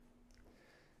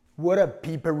What up,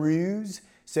 peeparoos?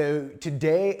 So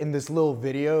today in this little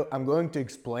video, I'm going to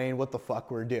explain what the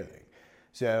fuck we're doing.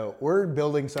 So we're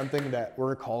building something that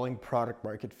we're calling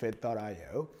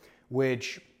productmarketfit.io,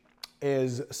 which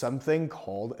is something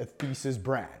called a thesis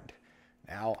brand.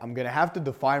 Now, I'm gonna have to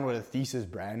define what a thesis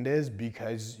brand is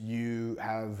because you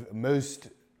have most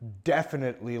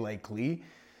definitely likely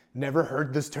never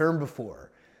heard this term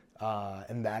before.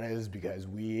 And that is because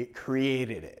we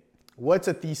created it. What's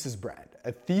a thesis brand?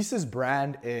 A thesis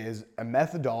brand is a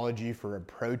methodology for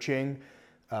approaching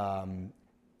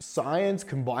science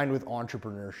combined with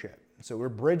entrepreneurship. So we're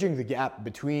bridging the gap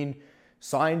between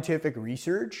scientific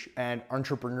research and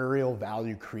entrepreneurial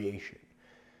value creation.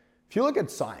 If you look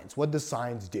at science, what does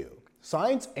science do?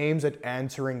 Science aims at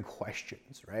answering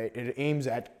questions, right? It aims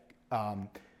at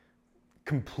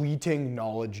completing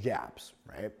knowledge gaps,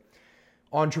 right?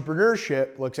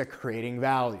 Entrepreneurship looks at creating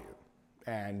value.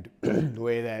 And the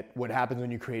way that what happens when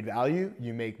you create value,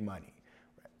 you make money.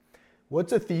 Right?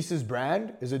 What's a thesis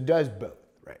brand is it does both,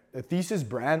 right? A thesis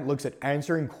brand looks at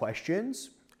answering questions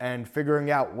and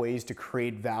figuring out ways to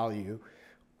create value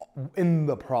in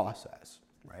the process,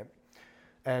 right?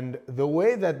 And the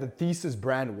way that the thesis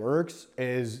brand works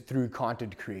is through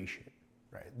content creation,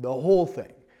 right? The whole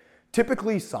thing.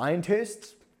 Typically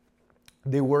scientists,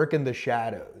 they work in the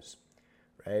shadows,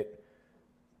 right?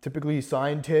 Typically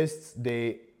scientists,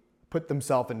 they put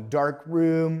themselves in a dark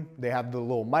room, they have the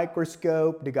little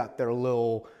microscope, they got their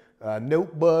little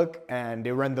notebook, and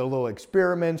they run their little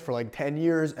experiments for like 10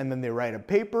 years, and then they write a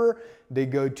paper, they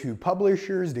go to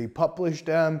publishers, they publish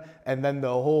them, and then the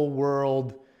whole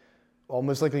world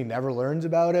almost likely never learns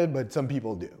about it, but some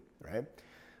people do, right?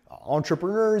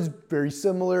 Entrepreneurs, very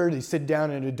similar. They sit down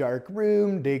in a dark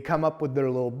room, they come up with their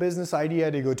little business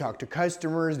idea, they go talk to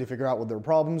customers, they figure out what their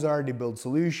problems are, they build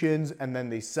solutions, and then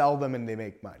they sell them and they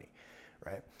make money,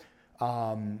 right?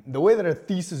 The way that a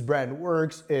thesis brand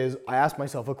works is I ask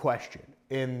myself a question.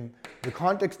 In the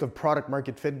context of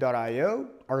productmarketfit.io,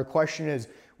 our question is,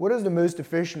 what is the most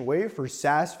efficient way for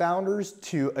SaaS founders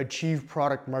to achieve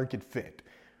product market fit?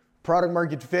 Product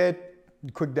market fit,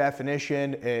 quick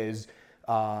definition, is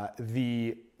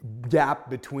the gap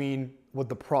between what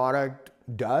the product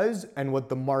does and what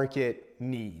the market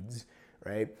needs,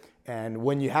 right? And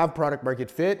when you have product market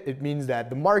fit, it means that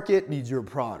the market needs your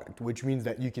product, which means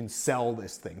that you can sell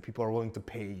this thing. People are willing to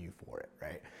pay you for it,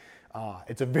 right?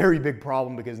 It's a very big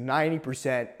problem because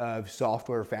 90% of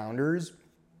software founders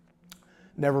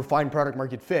never find product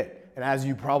market fit. And as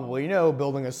you probably know,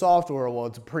 building a software, well,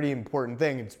 it's a pretty important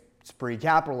thing. It's pretty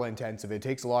capital intensive. It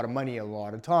takes a lot of money, a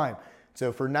lot of time.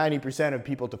 So for 90% of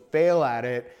people to fail at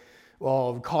it,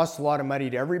 well, it costs a lot of money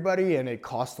to everybody and it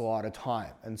costs a lot of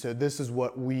time. And so this is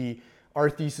what our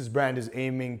thesis brand is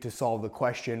aiming to solve the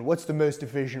question, what's the most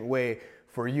efficient way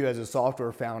for you as a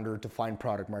software founder to find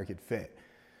product market fit?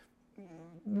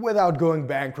 Without going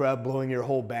bankrupt, blowing your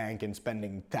whole bank and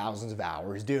spending thousands of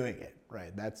hours doing it,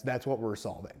 right? That's what we're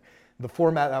solving. The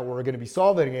format that we're gonna be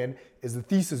solving in is the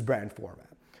thesis brand format.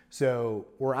 So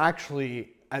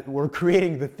we're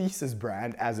creating the thesis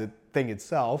brand as a thing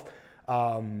itself.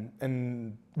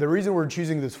 And the reason we're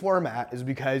choosing this format is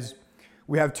because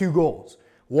we have two goals.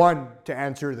 One, to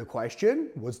answer the question,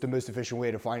 what's the most efficient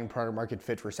way to find product market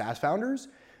fit for SaaS founders?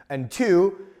 And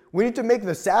two, we need to make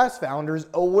the SaaS founders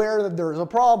aware that there's a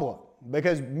problem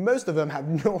because most of them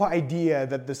have no idea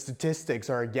that the statistics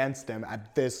are against them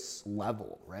at this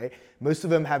level, right? Most of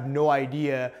them have no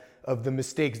idea of the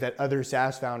mistakes that other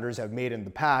SaaS founders have made in the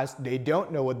past. They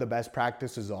don't know what the best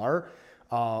practices are.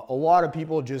 A lot of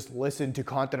people just listen to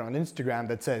content on Instagram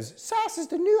that says, SaaS is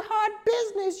the new hot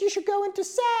business, you should go into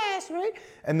SaaS, right?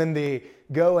 And then they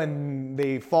go and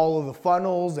they follow the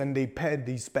funnels and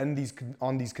they spend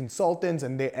on these consultants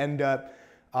and they end up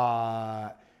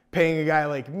paying a guy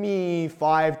like me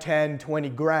 5, 10, 20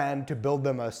 grand to build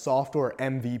them a software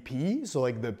MVP, so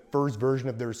like the first version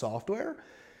of their software.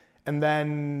 And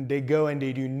then they go and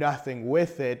they do nothing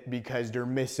with it because they're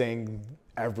missing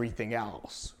everything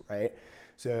else, right?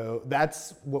 So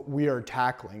that's what we are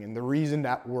tackling. And the reason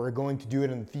that we're going to do it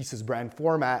in the thesis brand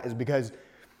format is because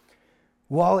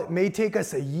while it may take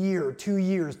us a year, 2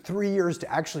 years, 3 years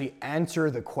to actually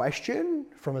answer the question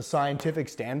from a scientific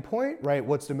standpoint, right?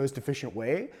 What's the most efficient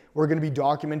way? We're gonna be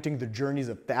documenting the journeys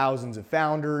of thousands of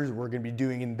founders. We're gonna be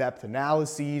doing in-depth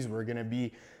analyses. We're gonna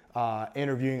be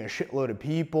interviewing a shitload of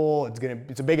people.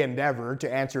 It's a big endeavor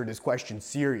to answer this question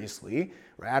seriously,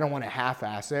 right? I don't want to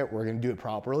half-ass it. We're going to do it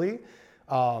properly.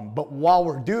 But while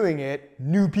we're doing it,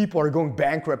 new people are going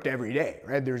bankrupt every day,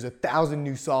 right? There's 1,000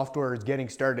 new softwares getting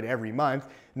started every month.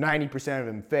 90% of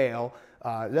them fail.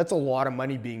 That's a lot of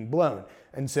money being blown.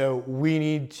 And so we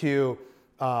need to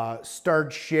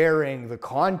start sharing the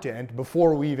content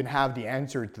before we even have the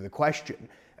answer to the question.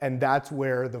 And that's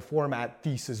where the format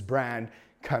thesis brand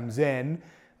comes in.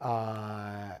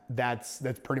 That's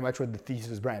pretty much what the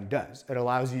thesis brand does. It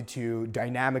allows you to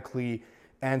dynamically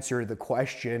answer the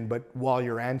question, but while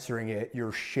you're answering it,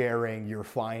 you're sharing your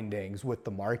findings with the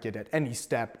market at any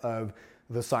step of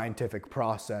the scientific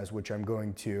process, which I'm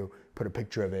going to put a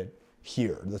picture of it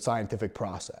here, the scientific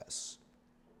process.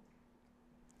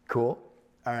 Cool?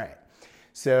 All right.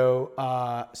 So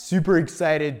super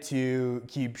excited to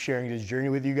keep sharing this journey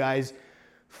with you guys.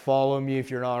 Follow me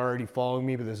if you're not already following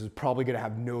me, but this is probably gonna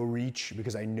have no reach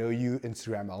because I know you,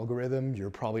 Instagram algorithm, you're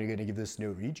probably gonna give this no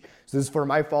reach. So this is for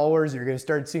my followers. You're gonna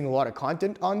start seeing a lot of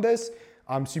content on this.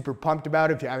 I'm super pumped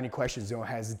about it. If you have any questions, don't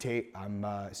hesitate. I'm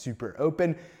super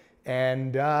open.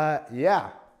 And yeah,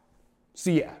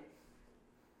 see ya.